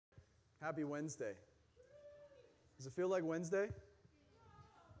Happy Wednesday. Does it feel like Wednesday?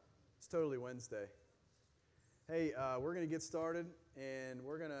 It's totally Wednesday. Hey, we're going to get started, and I'm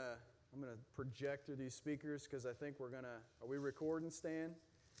going to project through these speakers because I think are we recording, Stan?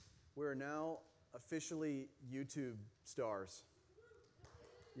 We're now officially YouTube stars.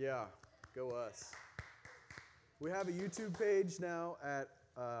 Yeah, go us. We have a YouTube page now at,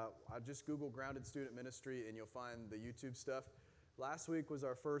 I just Google Grounded Student Ministry and you'll find the YouTube stuff. Last week was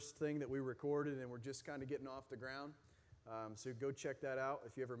our first thing that we recorded and we're just kind of getting off the ground. So go check that out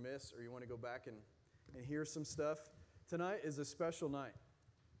if you ever miss or you want to go back and hear some stuff. Tonight is a special night.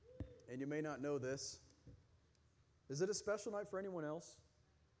 And you may not know this. Is it a special night for anyone else?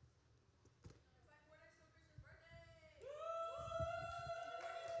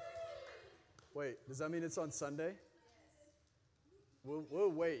 Wait, does that mean it's on Sunday? We'll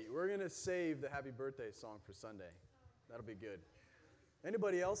wait. We're going to save the happy birthday song for Sunday. That'll be good.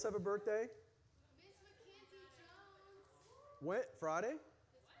 Anybody else have a birthday? Miss Mackenzie Jones. When? Friday?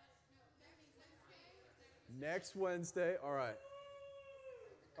 Next Wednesday. All right.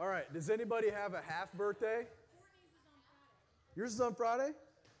 All right. Does anybody have a half birthday? Courtney's is on Friday. Yours is on Friday?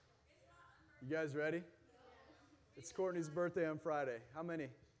 You guys ready? It's Courtney's birthday on Friday. How many?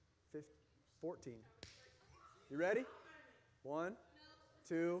 14. You ready? 1,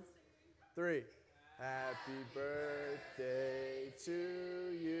 2, 3. Happy birthday to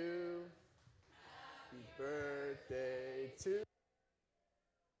you. Happy birthday to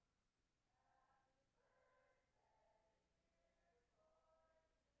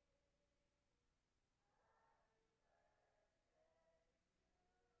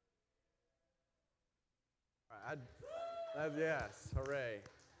yes, hooray.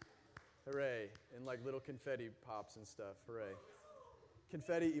 Hooray. And like little confetti pops and stuff. Hooray.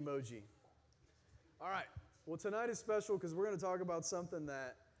 Confetti emoji. All right. Well, tonight is special because we're going to talk about something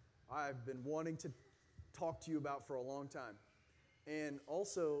that I've been wanting to talk to you about for a long time. And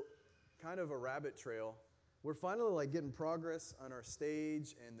also kind of a rabbit trail. We're finally like getting progress on our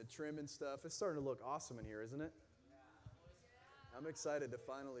stage and the trim and stuff. It's starting to look awesome in here, isn't it? I'm excited to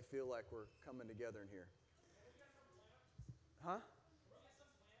finally feel like we're coming together in here. Huh?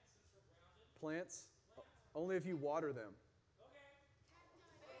 Plants? Only if you water them.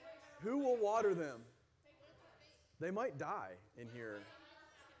 Who will water them? They might die in here.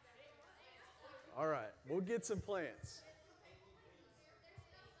 All right, we'll get some plants.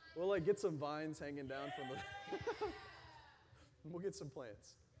 We'll like get some vines hanging down from the... We'll get some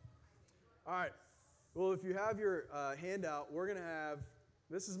plants. All right, well, if you have your handout, we're going to have,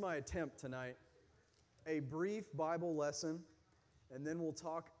 this is my attempt tonight, a brief Bible lesson, and then we'll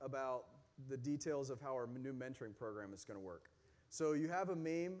talk about the details of how our new mentoring program is going to work. So you have a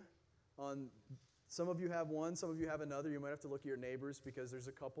meme on, some of you have one, some of you have another. You might have to look at your neighbors because there's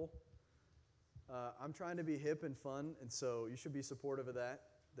a couple. I'm trying to be hip and fun, and so you should be supportive of that.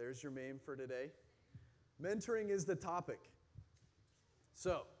 There's your meme for today. Mentoring is the topic.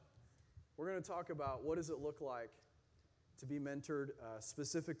 So we're going to talk about what does it look like to be mentored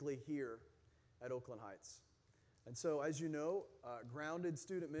specifically here at Oakland Heights. And so, as you know, grounded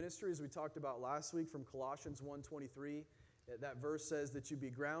student ministry, as we talked about last week from Colossians 1:23, that verse says that you be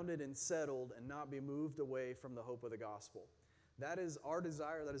grounded and settled and not be moved away from the hope of the gospel. That is our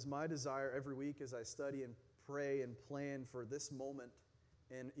desire. That is my desire every week as I study and pray and plan for this moment,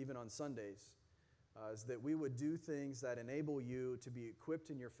 and even on Sundays, is that we would do things that enable you to be equipped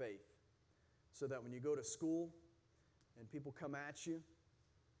in your faith so that when you go to school and people come at you,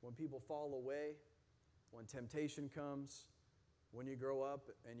 when people fall away, when temptation comes, when you grow up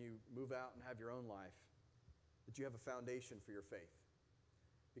and you move out and have your own life, that you have a foundation for your faith.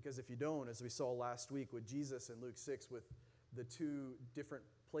 Because if you don't, as we saw last week with Jesus in Luke 6 with the two different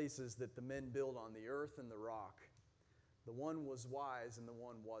places that the men build on, the earth and the rock, the one was wise and the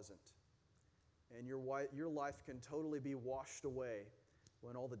one wasn't. And your life can totally be washed away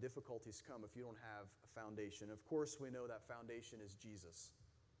when all the difficulties come if you don't have a foundation. Of course, we know that foundation is Jesus.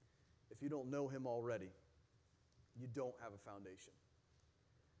 If you don't know Him already, you don't have a foundation.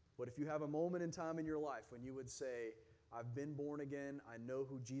 But if you have a moment in time in your life when you would say, I've been born again, I know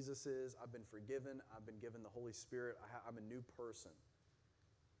who Jesus is, I've been forgiven, I've been given the Holy Spirit, I'm a new person,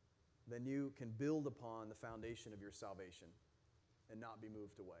 then you can build upon the foundation of your salvation and not be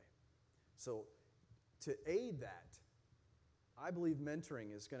moved away. So to aid that, I believe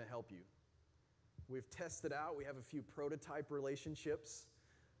mentoring is going to help you. We've tested out, we have a few prototype relationships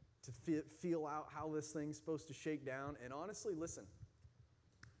to feel out how this thing's supposed to shake down. And honestly, listen,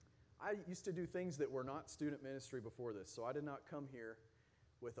 I used to do things that were not student ministry before this, so I did not come here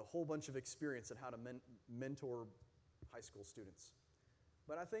with a whole bunch of experience on how to mentor high school students.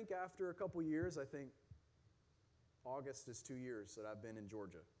 But I think after a couple years, I think August is 2 years that I've been in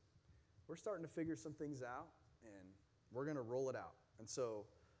Georgia. We're starting to figure some things out, and we're going to roll it out. And so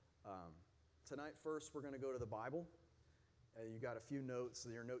tonight, first, we're going to go to the Bible. You got a few notes.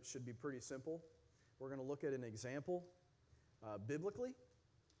 Your notes should be pretty simple. We're going to look at an example biblically,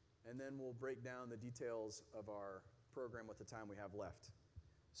 and then we'll break down the details of our program with the time we have left.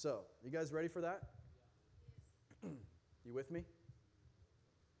 So, you guys ready for that? You with me?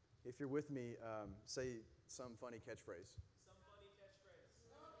 If you're with me, say some funny catchphrase. Some funny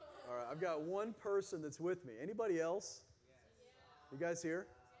catchphrase. All right, I've got one person that's with me. Anybody else? You guys here?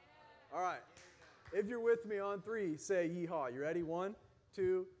 All right. If you're with me on 3, say yeehaw. You ready? 1,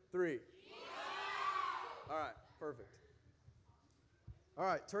 2, 3. All right, perfect. All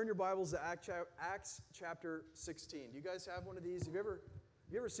right, turn your Bibles to Acts chapter 16. Do you guys have one of these? Have you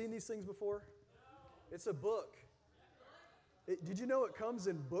ever seen these things before? No. It's a book. Did you know it comes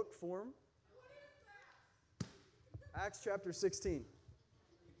in book form? Acts chapter 16.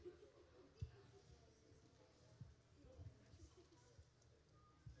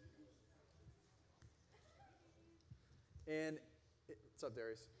 And what's up,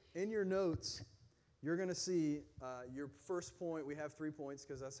 Darius? In your notes, you're going to see your first point. We have 3 points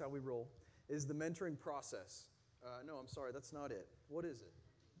because that's how we roll. Is the mentoring process. No, I'm sorry, that's not it. What is it?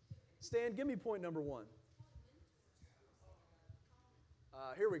 Stan, give me point number 1.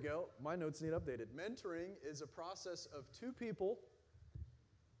 Here we go. My notes need updated. Mentoring is a process of 2 people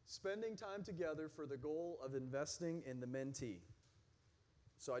spending time together for the goal of investing in the mentee.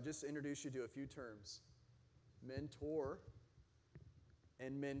 So I just introduced you to a few terms. Mentor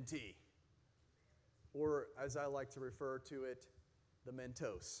and mentee. Or as I like to refer to it, the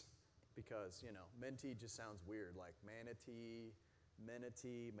Mentos. Because, mentee just sounds weird, like manatee,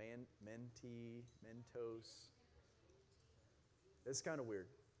 mentee, Mentos. It's kind of weird.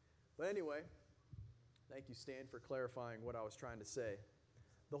 But anyway, thank you, Stan, for clarifying what I was trying to say.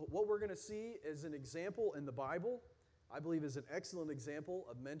 What we're going to see is an example in the Bible. I believe is an excellent example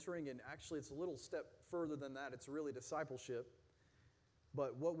of mentoring, and actually it's a little step further than that. It's really discipleship.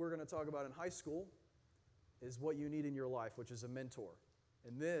 But what we're going to talk about in high school is what you need in your life, which is a mentor.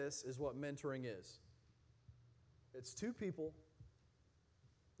 And this is what mentoring is. It's 2 people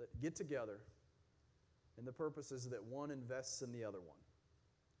that get together, and the purpose is that one invests in the other one.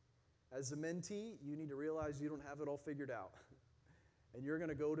 As a mentee, you need to realize you don't have it all figured out. And you're going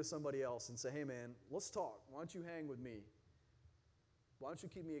to go to somebody else and say, hey man, let's talk. Why don't you hang with me? Why don't you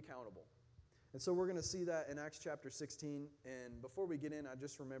keep me accountable? And so we're going to see that in Acts chapter 16. And before we get in, I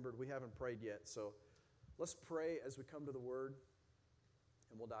just remembered we haven't prayed yet. So let's pray as we come to the Word,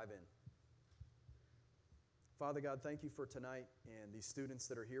 and we'll dive in. Father God, thank you for tonight and these students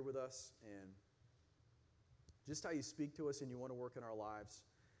that are here with us, and just how you speak to us and you want to work in our lives.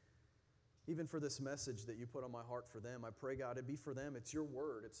 Even for this message that you put on my heart for them, I pray, God, it be for them. It's your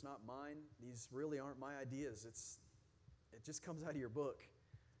word. It's not mine. These really aren't my ideas. It just comes out of your book.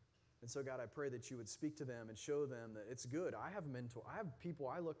 And so, God, I pray that you would speak to them and show them that it's good. I have mentors. I have people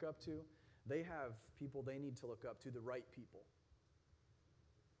I look up to. They have people they need to look up to, the right people.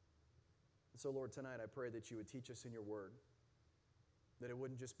 And so, Lord, tonight I pray that you would teach us in your word, that it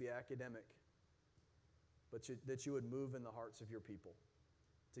wouldn't just be academic, but that you would move in the hearts of your people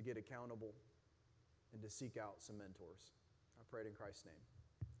to get accountable and to seek out some mentors. I pray it in Christ's name.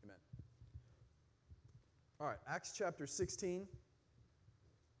 Amen. All right, Acts chapter 16.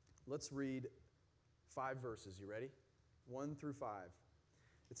 Let's read 5 verses. You ready? 1 through 5.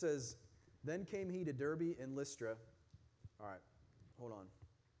 It says, then came he to Derbe and Lystra. All right, hold on.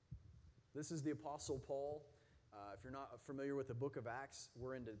 This is the Apostle Paul. If you're not familiar with the book of Acts,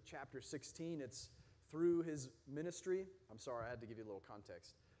 we're into chapter 16. It's through his ministry. I'm sorry, I had to give you a little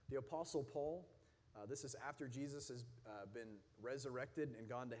context. The Apostle Paul, this is after Jesus has been resurrected and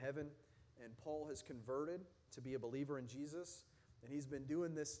gone to heaven, and Paul has converted to be a believer in Jesus, and he's been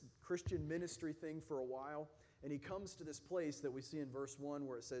doing this Christian ministry thing for a while, and he comes to this place that we see in verse 1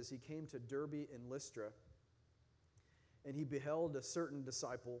 where it says, he came to Derbe and Lystra, and he beheld a certain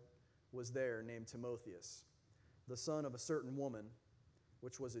disciple was there named Timotheus, the son of a certain woman,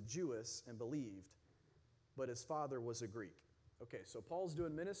 which was a Jewess and believed, but his father was a Greek. Okay, so Paul's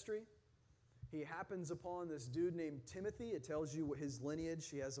doing ministry. He happens upon this dude named Timothy. It tells you his lineage.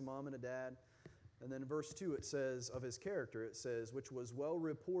 He has a mom and a dad. And then in verse 2 it says, of his character, it says, which was well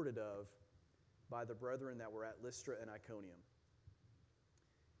reported of by the brethren that were at Lystra and Iconium.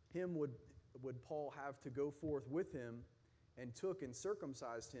 Him would Paul have to go forth with him, and took and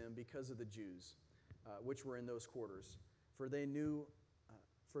circumcised him because of the Jews, which were in those quarters. For they knew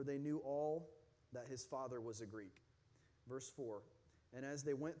all that his father was a Greek. Verse 4, And as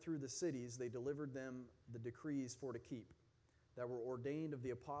they went through the cities, they delivered them the decrees for to keep, that were ordained of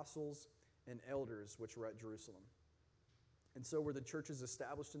the apostles and elders which were at Jerusalem. And so were the churches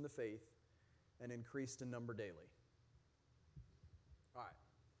established in the faith and increased in number daily. All right.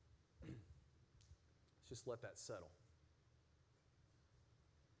 Let's just let that settle.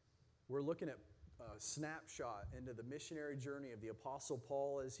 We're looking at a snapshot into the missionary journey of the Apostle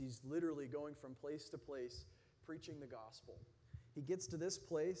Paul as he's literally going from place to place preaching the gospel. He gets to this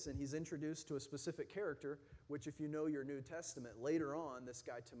place and he's introduced to a specific character, which if you know your New Testament, later on, this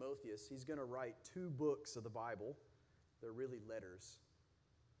guy Timotheus, he's going to write 2 books of the Bible. They're really letters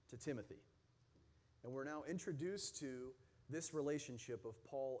to Timothy. And we're now introduced to this relationship of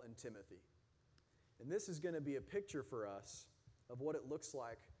Paul and Timothy. And this is going to be a picture for us of what it looks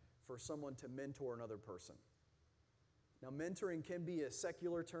like for someone to mentor another person. Now, mentoring can be a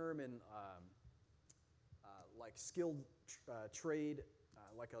secular term in like skilled trade,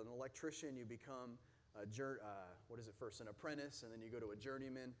 like an electrician, you become an apprentice, and then you go to a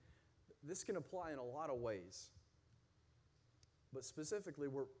journeyman. This can apply in a lot of ways. But specifically,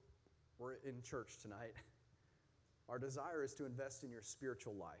 we're in church tonight. Our desire is to invest in your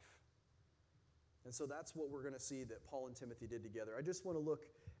spiritual life. And so that's what we're going to see that Paul and Timothy did together. I just want to look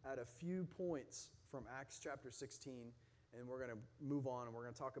at a few points from Acts chapter 16, and we're going to move on, and we're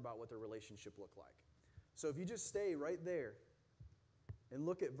going to talk about what their relationship looked like. So if you just stay right there and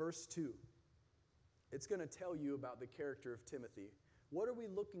look at verse 2, it's going to tell you about the character of Timothy. What are we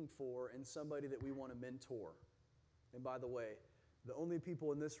looking for in somebody that we want to mentor? And by the way, the only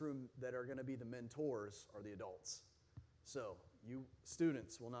people in this room that are going to be the mentors are the adults. So you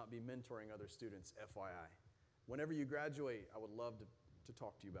students will not be mentoring other students, FYI. Whenever you graduate, I would love to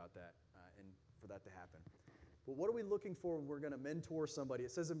talk to you about that and for that to happen. But what are we looking for when we're going to mentor somebody?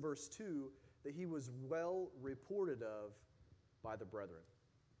 It says in verse 2 that he was well reported of by the brethren.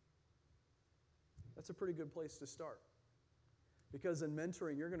 That's a pretty good place to start. Because in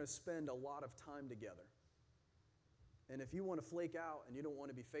mentoring, you're going to spend a lot of time together. And if you want to flake out and you don't want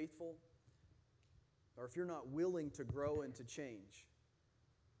to be faithful, or if you're not willing to grow and to change,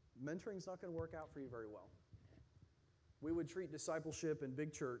 mentoring's not going to work out for you very well. We would treat discipleship in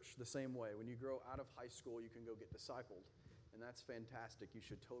big church the same way. When you grow out of high school, you can go get discipled. And that's fantastic. You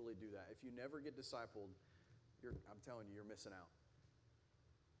should totally do that. If you never get discipled, I'm telling you, you're missing out.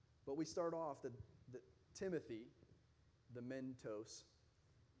 But we start off that Timothy, the mentos,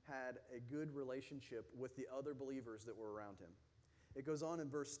 had a good relationship with the other believers that were around him. It goes on in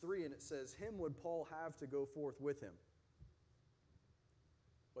verse 3, and it says, "Him would Paul have to go forth with him."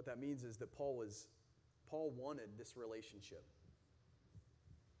 What that means is that Paul wanted this relationship.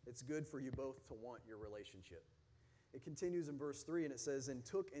 It's good for you both to want your relationship. It continues in verse 3, and it says, "And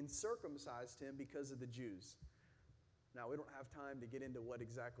took and circumcised him because of the Jews." Now, we don't have time to get into what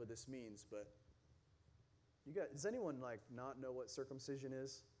exactly this means, but does anyone not know what circumcision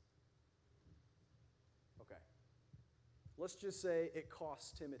is? Okay. Let's just say it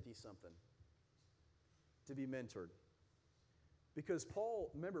costs Timothy something to be mentored. Because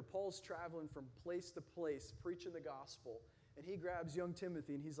Paul's traveling from place to place preaching the gospel, and he grabs young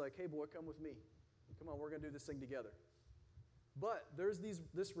Timothy and he's like, "Hey boy, come with me. Come on, we're going to do this thing together." But there's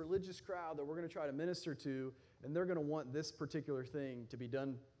this religious crowd that we're going to try to minister to, and they're going to want this particular thing to be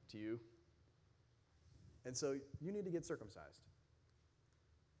done to you. And so you need to get circumcised.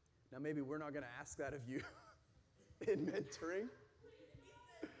 Now maybe we're not going to ask that of you in mentoring.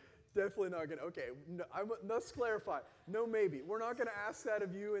 Definitely not going to. Okay, no, let's clarify. No, maybe. We're not going to ask that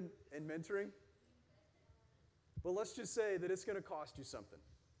of you in mentoring. But let's just say that it's going to cost you something.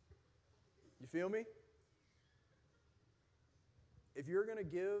 You feel me? If you're going to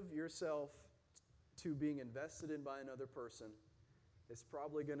give yourself to being invested in by another person, it's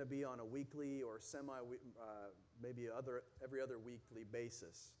probably going to be on a weekly or maybe every other weekly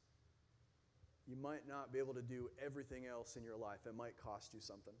basis. You might not be able to do everything else in your life. It might cost you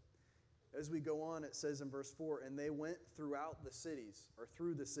something. As we go on, it says in verse 4, "And they went through the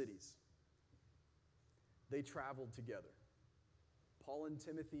cities. They traveled together." Paul and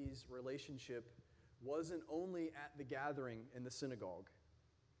Timothy's relationship wasn't only at the gathering in the synagogue.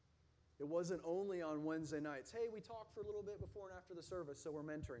 It wasn't only on Wednesday nights. Hey, we talked for a little bit before and after the service, so we're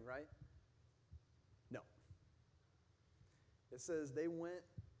mentoring, right? No. It says they went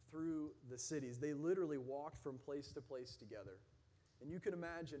through the cities. They literally walked from place to place together. And you can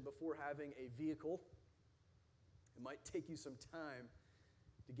imagine, before having a vehicle, it might take you some time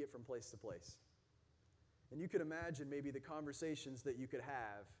to get from place to place. And you can imagine maybe the conversations that you could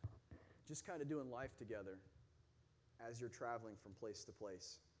have just kind of doing life together as you're traveling from place to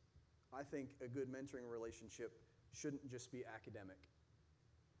place. I think a good mentoring relationship shouldn't just be academic.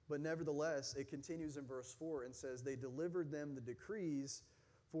 But nevertheless, it continues in verse 4 and says, they delivered them the decrees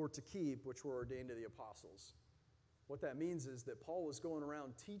for to keep, which were ordained to the apostles. What that means is that Paul was going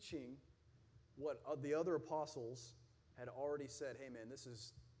around teaching what the other apostles had already said, hey man, this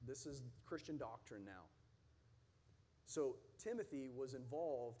is Christian doctrine now. So Timothy was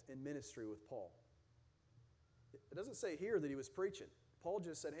involved in ministry with Paul. It doesn't say here that he was preaching. Paul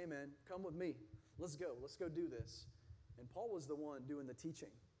just said, hey man, come with me. Let's go do this. And Paul was the one doing the teaching.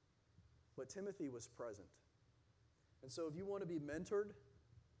 But Timothy was present. And so if you want to be mentored,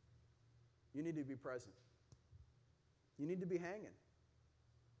 you need to be present. You need to be hanging.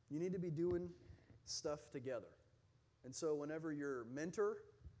 You need to be doing stuff together. And so whenever your mentor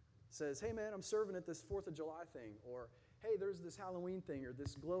says, hey man, I'm serving at this 4th of July thing, or hey, there's this Halloween thing or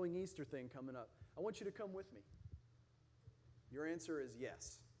this glowing Easter thing coming up, I want you to come with me. Your answer is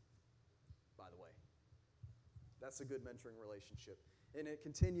yes, by the way. That's a good mentoring relationship. And it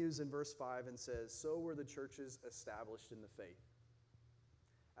continues in verse 5 and says, so were the churches established in the faith.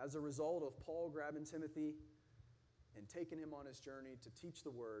 As a result of Paul grabbing Timothy and taking him on his journey to teach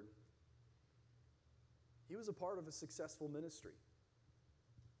the word, he was a part of a successful ministry.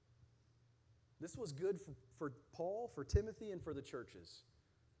 This was good for Paul, for Timothy, and for the churches.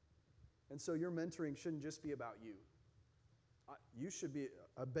 And so your mentoring shouldn't just be about you. You should be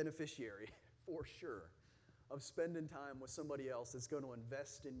a beneficiary, for sure, of spending time with somebody else that's going to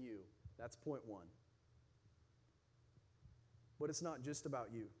invest in you. That's point one. But it's not just about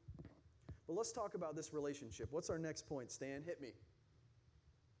you. But let's talk about this relationship. What's our next point, Stan? Hit me.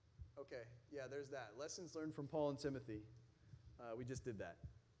 Okay, yeah, there's that. Lessons learned from Paul and Timothy. We just did that.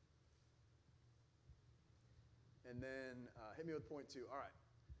 And then hit me with point 2. All right.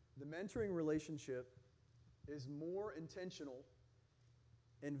 The mentoring relationship is more intentional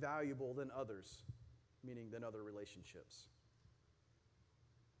and valuable than others, meaning than other relationships.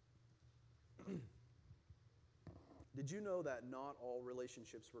 Did you know that not all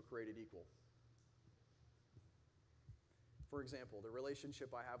relationships were created equal? For example, the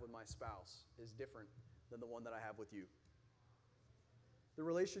relationship I have with my spouse is different than the one that I have with you. The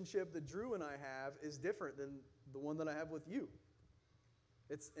relationship that Drew and I have is different than the one that I have with you.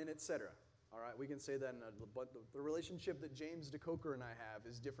 And et cetera. All right, we can say that, but the relationship that James DeCoker and I have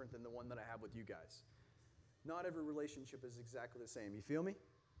is different than the one that I have with you guys. Not every relationship is exactly the same. You feel me?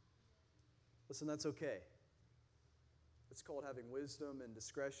 Listen, that's okay. It's called having wisdom and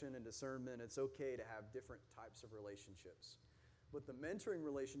discretion and discernment. It's okay to have different types of relationships. But the mentoring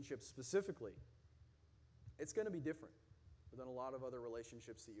relationship specifically, it's going to be different than a lot of other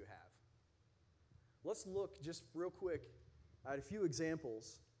relationships that you have. Let's look just real quick at a few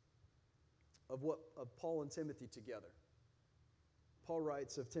examples of Paul and Timothy together. Paul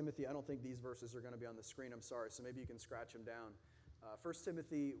writes of Timothy, I don't think these verses are going to be on the screen, I'm sorry, so maybe you can scratch them down. 1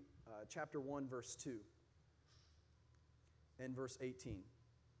 Timothy chapter 1, verse 2 and verse 18.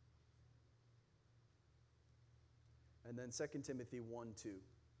 And then 2 Timothy 1, 2.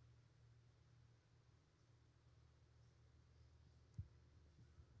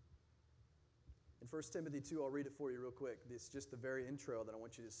 In 1 Timothy 2, I'll read it for you real quick. It's just the very intro that I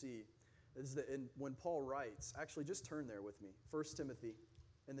want you to see. Is that when Paul writes, actually just turn there with me. 1 Timothy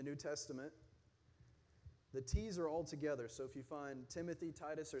in the New Testament. The T's are all together, so if you find Timothy,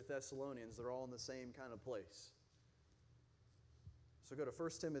 Titus, or Thessalonians, they're all in the same kind of place. So go to 1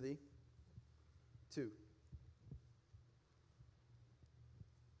 Timothy 2.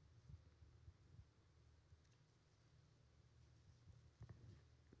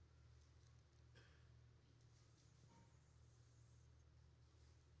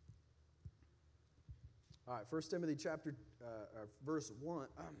 All right, 1 Timothy verse 1.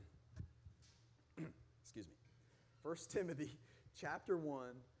 Excuse me. 1 Timothy chapter 1,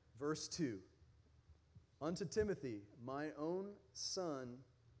 verse 2. Unto Timothy, my own son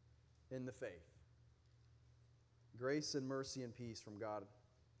in the faith. Grace and mercy and peace from God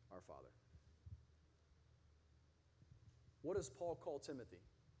our Father. What does Paul call Timothy?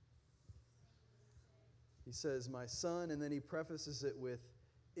 He says, my son, and then he prefaces it with,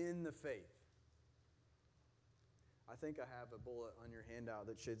 in the faith. I think I have a bullet on your handout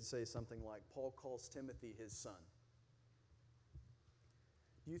that should say something like, Paul calls Timothy his son.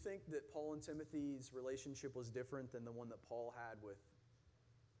 Do you think that Paul and Timothy's relationship was different than the one that Paul had with,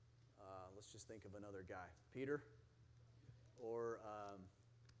 let's just think of another guy, Peter? Or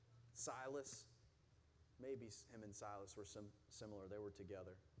Silas? Maybe him and Silas were similar. They were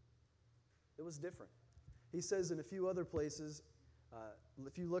together. It was different. He says in a few other places,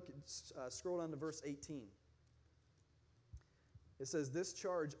 if you look, scroll down to verse 18. It says, this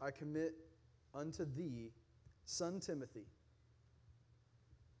charge I commit unto thee, son Timothy,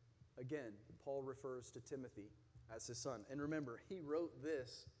 Again, Paul refers to Timothy as his son. And remember, he wrote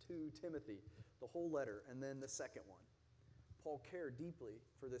this to Timothy, the whole letter, and then the second one. Paul cared deeply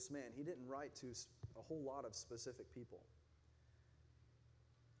for this man. He didn't write to a whole lot of specific people.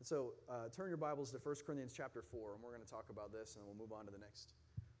 And so turn your Bibles to 1 Corinthians chapter 4, and we're going to talk about this, and we'll move on to the next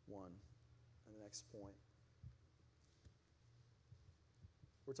one and the next point.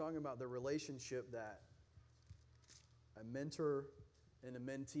 We're talking about the relationship that a mentor and a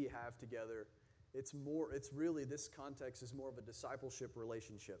mentee have together. It's really, this context is more of a discipleship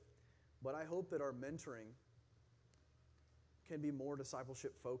relationship. But I hope that our mentoring can be more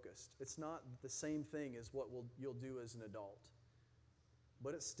discipleship focused. It's not the same thing as what you'll do as an adult.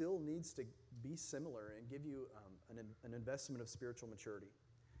 But it still needs to be similar and give you an investment of spiritual maturity.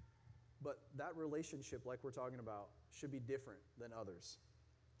 But that relationship, like we're talking about, should be different than others.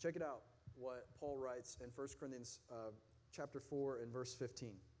 Check it out, what Paul writes in 1 Corinthians chapter 4 and verse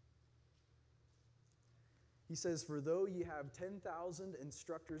 15. He says, "For though ye have 10,000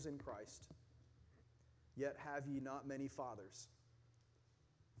 instructors in Christ, yet have ye not many fathers.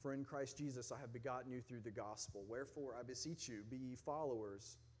 For in Christ Jesus I have begotten you through the gospel. Wherefore I beseech you, be ye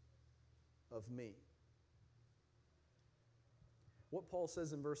followers of me." What Paul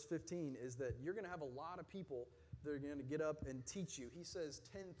says in verse 15 is that you're going to have a lot of people that are going to get up and teach you. He says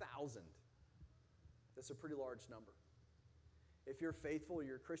 10,000. That's a pretty large number. If you're faithful in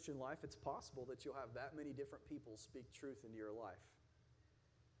your Christian life, it's possible that you'll have that many different people speak truth into your life.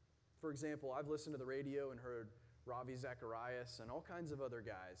 For example, I've listened to the radio and heard Ravi Zacharias and all kinds of other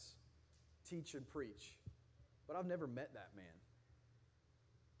guys teach and preach, but I've never met that man.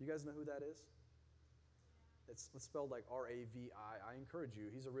 You guys know who that is? It's spelled like R-A-V-I. I encourage you.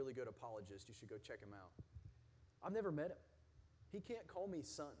 He's a really good apologist. You should go check him out. I've never met him. He can't call me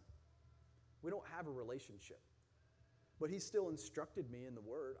son. We don't have a relationship. But he still instructed me in the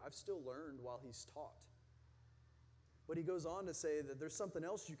Word. I've still learned while he's taught. But he goes on to say that there's something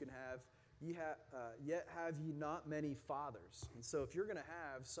else you can have. Yet have ye not many fathers. And so if you're going to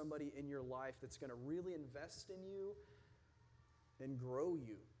have somebody in your life that's going to really invest in you and grow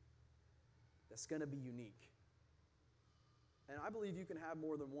you, that's going to be unique. And I believe you can have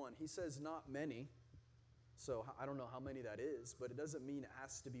more than one. He says not many. So I don't know how many that is, but it doesn't mean it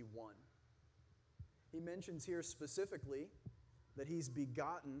has to be one. He mentions here specifically that he's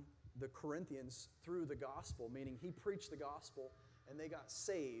begotten the Corinthians through the gospel, meaning he preached the gospel and they got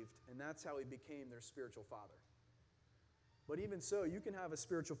saved, and that's how he became their spiritual father. But even so, you can have a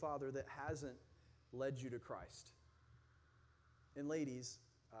spiritual father that hasn't led you to Christ. And ladies,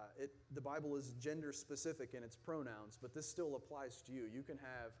 the Bible is gender specific in its pronouns, but this still applies to you. You can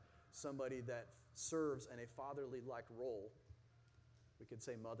have somebody that serves in a fatherly-like role. We could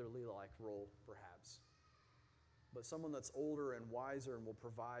say motherly-like role, perhaps. But someone that's older and wiser and will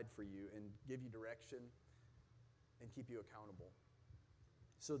provide for you and give you direction and keep you accountable.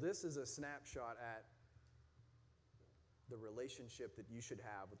 So this is a snapshot at the relationship that you should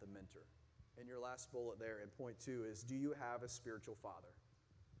have with a mentor. And your last bullet there in point 2 is, do you have a spiritual father?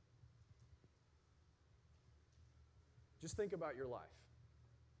 Just think about your life.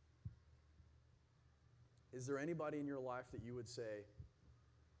 Is there anybody in your life that you would say,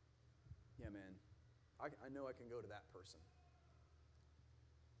 yeah, man, I know I can go to that person?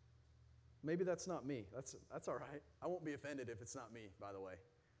 Maybe that's not me. That's all right. I won't be offended if it's not me, by the way.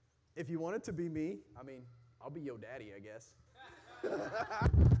 If you want it to be me, I mean, I'll be your daddy, I guess.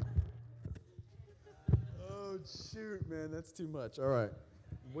 Oh, shoot, man, that's too much. All right.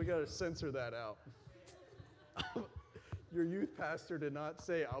 We got to censor that out. Your youth pastor did not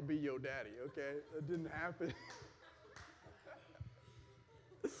say, I'll be your daddy, okay? That didn't happen.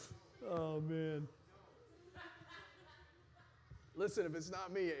 Oh, man. Listen, if it's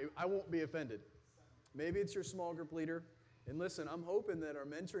not me, I won't be offended. Maybe it's your small group leader. And listen, I'm hoping that our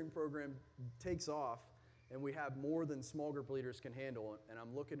mentoring program takes off and we have more than small group leaders can handle. And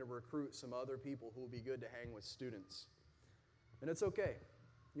I'm looking to recruit some other people who will be good to hang with students. And it's okay.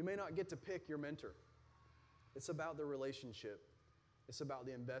 You may not get to pick your mentor. It's about the relationship. It's about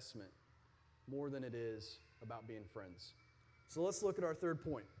the investment more than it is about being friends. So let's look at our third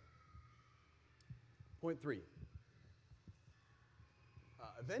point. Point 3.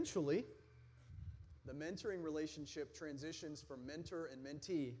 Eventually, the mentoring relationship transitions from mentor and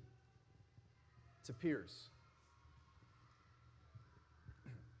mentee to peers.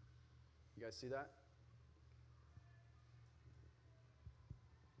 You guys see that?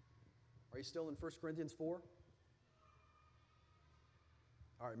 Are you still in 1 Corinthians 4?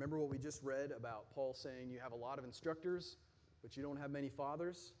 All right, remember what we just read about Paul saying you have a lot of instructors, but you don't have many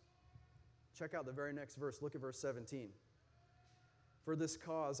fathers? Check out the very next verse. Look at verse 17. For this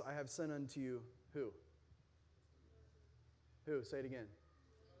cause I have sent unto you who? Who? Say it again.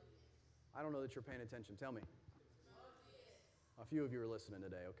 I don't know that you're paying attention. Tell me. A few of you are listening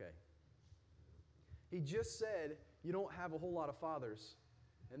today. Okay. He just said you don't have a whole lot of fathers.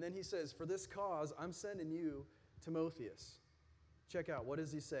 And then he says, for this cause I'm sending you Timotheus. Check out, what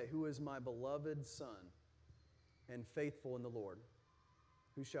does he say? Who is my beloved son and faithful in the Lord,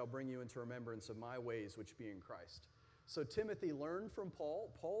 who shall bring you into remembrance of my ways which be in Christ. So Timothy learned from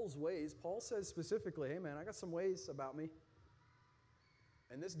Paul's ways. Paul says specifically, hey man, I got some ways about me.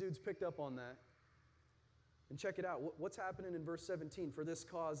 And this dude's picked up on that. And check it out. What's happening in verse 17? For this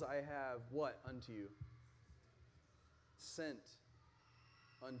cause I have what unto you? Sent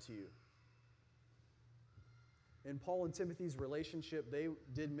unto you. In Paul and Timothy's relationship, they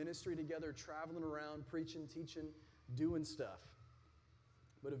did ministry together, traveling around, preaching, teaching, doing stuff.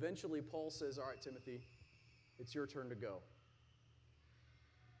 But eventually Paul says, all right, Timothy, it's your turn to go.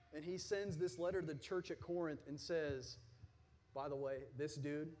 And he sends this letter to the church at Corinth and says, by the way, this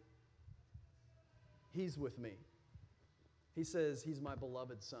dude, he's with me. He says, he's my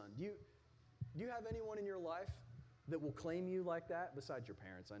beloved son. Do you have anyone in your life that will claim you like that besides your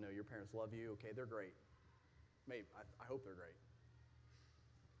parents? I know your parents love you. Okay, they're great. Maybe, I hope they're great.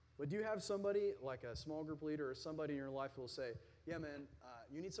 But do you have somebody, like a small group leader or somebody in your life who will say, yeah, man,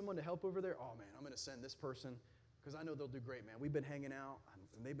 you need someone to help over there? Oh, man, I'm going to send this person because I know they'll do great, man. We've been hanging out,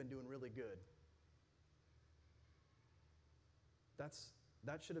 and they've been doing really good.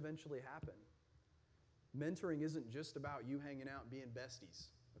 That should eventually happen. Mentoring isn't just about you hanging out and being besties,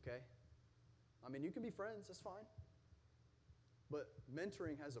 okay? I mean, you can be friends, that's fine. But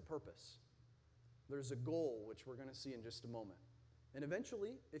mentoring has a purpose. There's a goal, which we're going to see in just a moment. And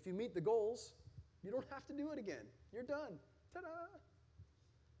eventually, if you meet the goals, you don't have to do it again. You're done. Ta-da!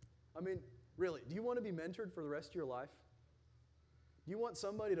 I mean, really, do you want to be mentored for the rest of your life? Do you want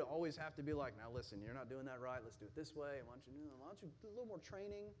somebody to always have to be like, now listen, you're not doing that right, let's do it this way, why don't you do a little more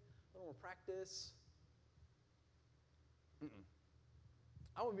training, a little more practice?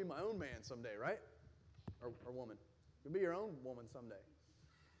 I want to be my own man someday, right? Or woman. You'll be your own woman someday.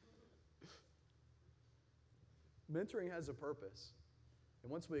 Mentoring has a purpose.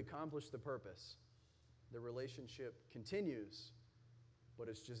 And once we accomplish the purpose, the relationship continues, but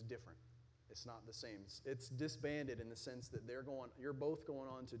it's just different. It's not the same. It's disbanded in the sense that you're both going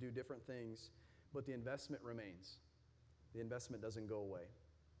on to do different things, but the investment remains. The investment doesn't go away.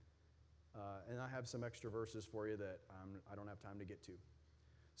 And I have some extra verses for you that I don't have time to get to.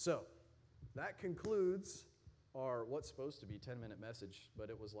 So, that concludes our what's supposed to be 10-minute message, but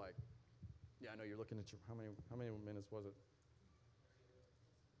it was like, yeah, I know you're looking at your, how many minutes was it?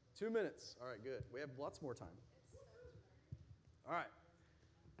 2 minutes. All right, good. We have lots more time. All right.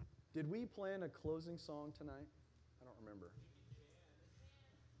 Did we plan a closing song tonight? I don't remember.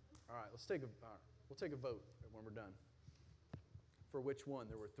 All right, we'll take a vote when we're done. For which one?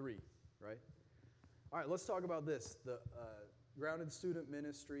 There were 3, right? All right, let's talk about this, the Grounded Student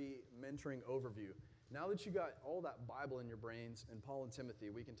Ministry Mentoring Overview. Now that you got all that Bible in your brains and Paul and Timothy,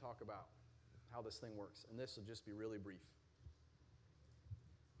 we can talk about how this thing works. And this will just be really brief.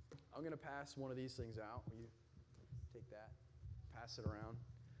 I'm going to pass one of these things out. Will you take that, pass it around?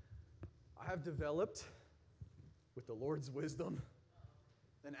 I have developed, with the Lord's wisdom,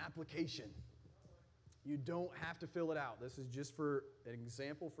 an application. You don't have to fill it out. This is just for an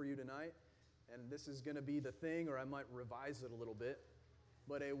example for you tonight. And this is going to be the thing, or I might revise it a little bit.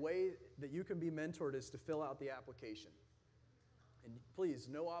 But a way that you can be mentored is to fill out the application. And please,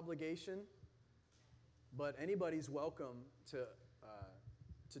 no obligation, but anybody's welcome to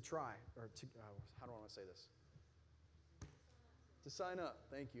try, or to, how do I want to say this? To sign up.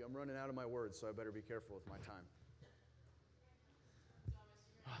 Thank you. I'm running out of my words, so I better be careful with my time.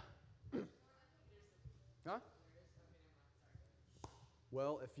 Huh?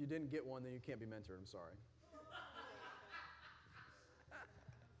 Well, if you didn't get one, then you can't be mentored. I'm sorry.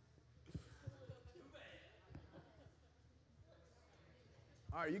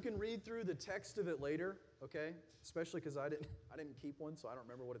 All right, you can read through the text of it later, okay? Especially because I didn't keep one, so I don't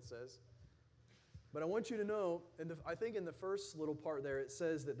remember what it says. But I want you to know, I think in the first little part there, it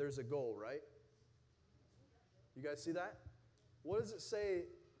says that there's a goal, right? You guys see that? What does it say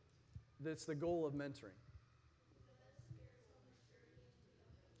that's the goal of mentoring?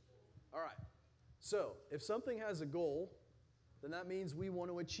 All right. So, if something has a goal, then that means we want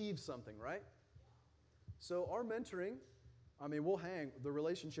to achieve something, right? So, our mentoring, we'll hang. The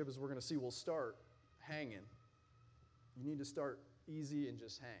relationship, as we're going to see, will start hanging. You need to start easy and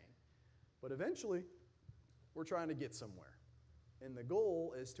just hang. But eventually, we're trying to get somewhere. And the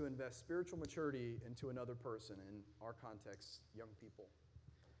goal is to invest spiritual maturity into another person, in our context, young people.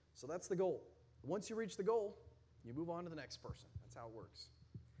 So that's the goal. Once you reach the goal, you move on to the next person. That's how it works.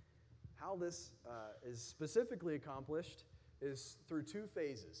 How this is specifically accomplished is through 2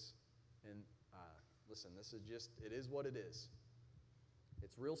 phases. And listen, this is just, it is what it is.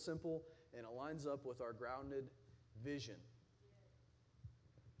 It's real simple, and it lines up with our grounded vision.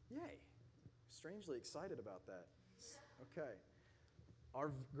 Yay. Strangely excited about that. Okay.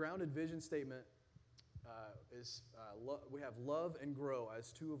 Our grounded vision statement is we have love and grow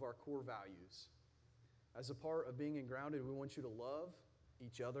as 2 of our core values. As a part of being in grounded, we want you to love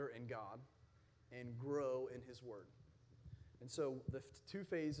each other and God and grow in His Word. And so the 2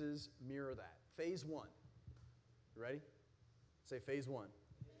 phases mirror that. Phase 1. You ready? Say phase 1.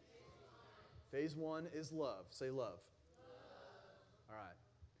 Phase 1 is love. Say love. All right.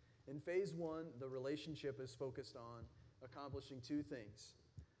 In phase 1, the relationship is focused on accomplishing 2 things: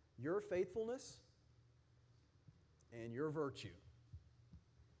 your faithfulness and your virtue.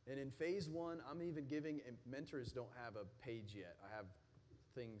 And in phase 1, I'm even giving, and mentors don't have a page yet. I have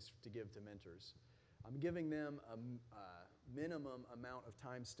things to give to mentors. I'm giving them a minimum amount of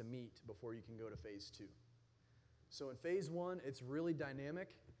times to meet before you can go to phase 2. So in phase 1, it's really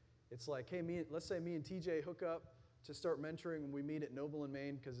dynamic. It's like, hey, let's say me and TJ hook up to start mentoring when we meet at Noble in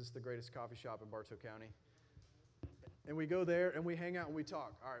Maine, because it's the greatest coffee shop in Bartow County. And we go there and we hang out and we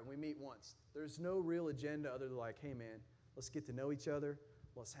talk. All right, we meet once. There's no real agenda other than like, hey man, let's get to know each other.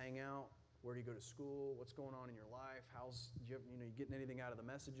 Let's hang out. Where do you go to school? What's going on in your life? You getting anything out of the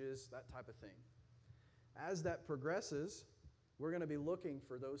messages? That type of thing. As that progresses, we're going to be looking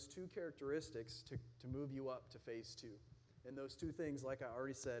for those 2 characteristics to move you up to phase 2. And those 2 things, like I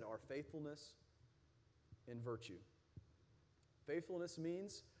already said, are faithfulness and virtue. Faithfulness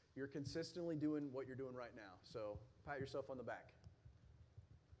means you're consistently doing what you're doing right now. So pat yourself on the back.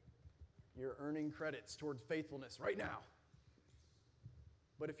 You're earning credits towards faithfulness right now.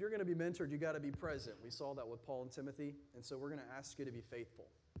 But if you're going to be mentored, you got to be present. We saw that with Paul and Timothy. And so we're going to ask you to be faithful.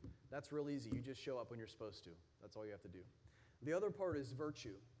 That's real easy. You just show up when you're supposed to. That's all you have to do. The other part is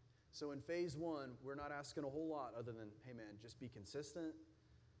virtue. So in phase 1, we're not asking a whole lot other than, hey man, just be consistent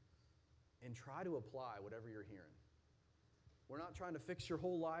and try to apply whatever you're hearing. We're not trying to fix your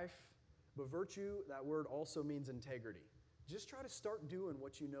whole life, but virtue, that word also means integrity. Just try to start doing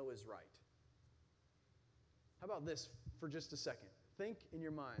what you know is right. How about this for just a second? Think in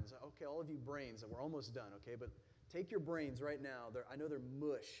your minds, okay, all of you brains, and we're almost done, okay, but take your brains right now. I know they're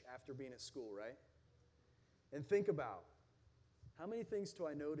mush after being at school, right? And think about, how many things do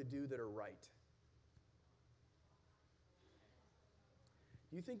I know to do that are right?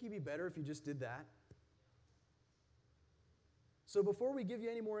 Do you think you'd be better if you just did that? So before we give you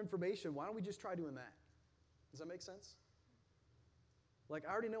any more information, why don't we just try doing that? Does that make sense? Like,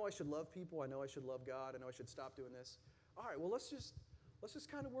 I already know I should love people. I know I should love God. I know I should stop doing this. All right, well, let's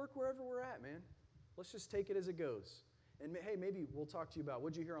just kind of work wherever we're at, man. Let's just take it as it goes. And hey, maybe we'll talk to you about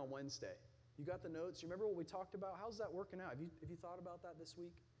what'd you hear on Wednesday? You got the notes? You remember what we talked about? How's that working out? Have you thought about that this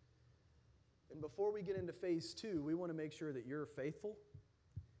week? And before we get into phase 2, we want to make sure that you're faithful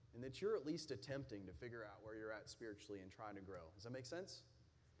and that you're at least attempting to figure out where you're at spiritually and trying to grow. Does that make sense?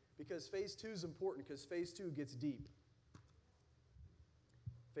 Because phase 2 is important, because phase 2 gets deep.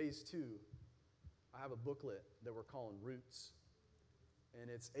 Phase 2, I have a booklet that we're calling Roots. And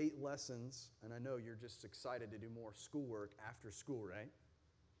it's 8 lessons, and I know you're just excited to do more schoolwork after school, right?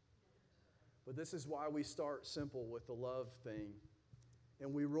 But this is why we start simple with the love thing,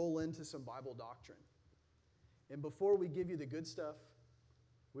 and we roll into some Bible doctrine. And before we give you the good stuff,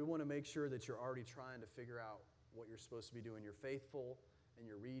 we want to make sure that you're already trying to figure out what you're supposed to be doing. You're faithful, and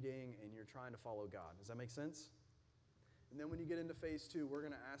you're reading, and you're trying to follow God. Does that make sense? And then when you get into phase 2, we're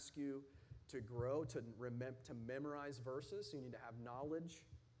going to ask you to grow, to memorize verses. So you need to have knowledge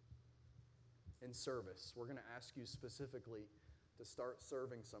and service. We're going to ask you specifically to start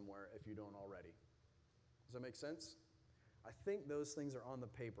serving somewhere if you don't already. Does that make sense? I think those things are on the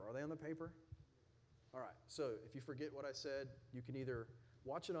paper. Are they on the paper? All right. So if you forget what I said, you can either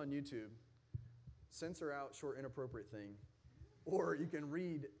watch it on YouTube, censor out short inappropriate thing, or you can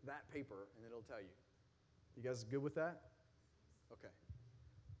read that paper and it'll tell you. You guys good with that? Okay.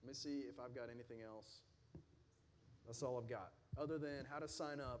 Let me see if I've got anything else. That's all I've got. Other than how to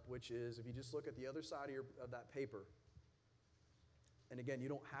sign up, which is if you just look at the other side of that paper. And again, you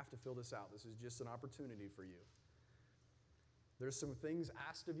don't have to fill this out. This is just an opportunity for you. There's some things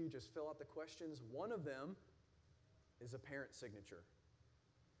asked of you. Just fill out the questions. One of them is a parent signature.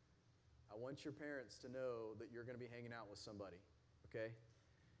 I want your parents to know that you're going to be hanging out with somebody, okay?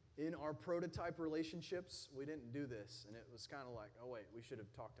 In our prototype relationships, we didn't do this, and it was kind of like, oh wait, we should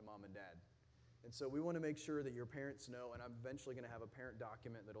have talked to mom and dad. And so we want to make sure that your parents know, and I'm eventually going to have a parent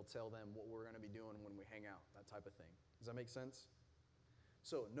document that'll tell them what we're going to be doing when we hang out, that type of thing. Does that make sense?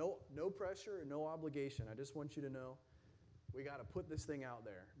 So no pressure, no obligation. I just want you to know we got to put this thing out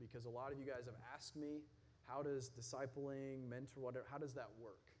there because a lot of you guys have asked me, how does discipling, mentor, whatever, how does that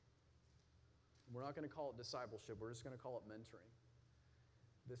work? We're not going to call it discipleship. We're just going to call it mentoring.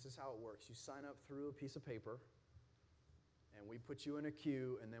 This is how it works. You sign up through a piece of paper, and we put you in a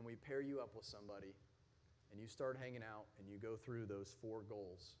queue, and then we pair you up with somebody, and you start hanging out, and you go through those 4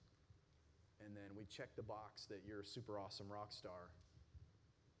 goals. And then we check the box that you're a super awesome rock star,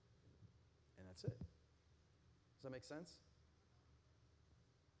 and that's it. Does that make sense?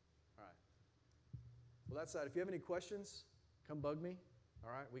 All right. Well, that's that. If you have any questions, come bug me.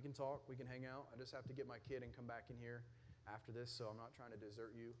 All right, we can talk, we can hang out. I just have to get my kid and come back in here after this, so I'm not trying to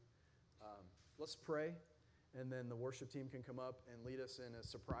desert you. Let's pray, and then the worship team can come up and lead us in a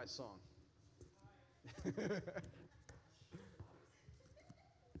surprise song.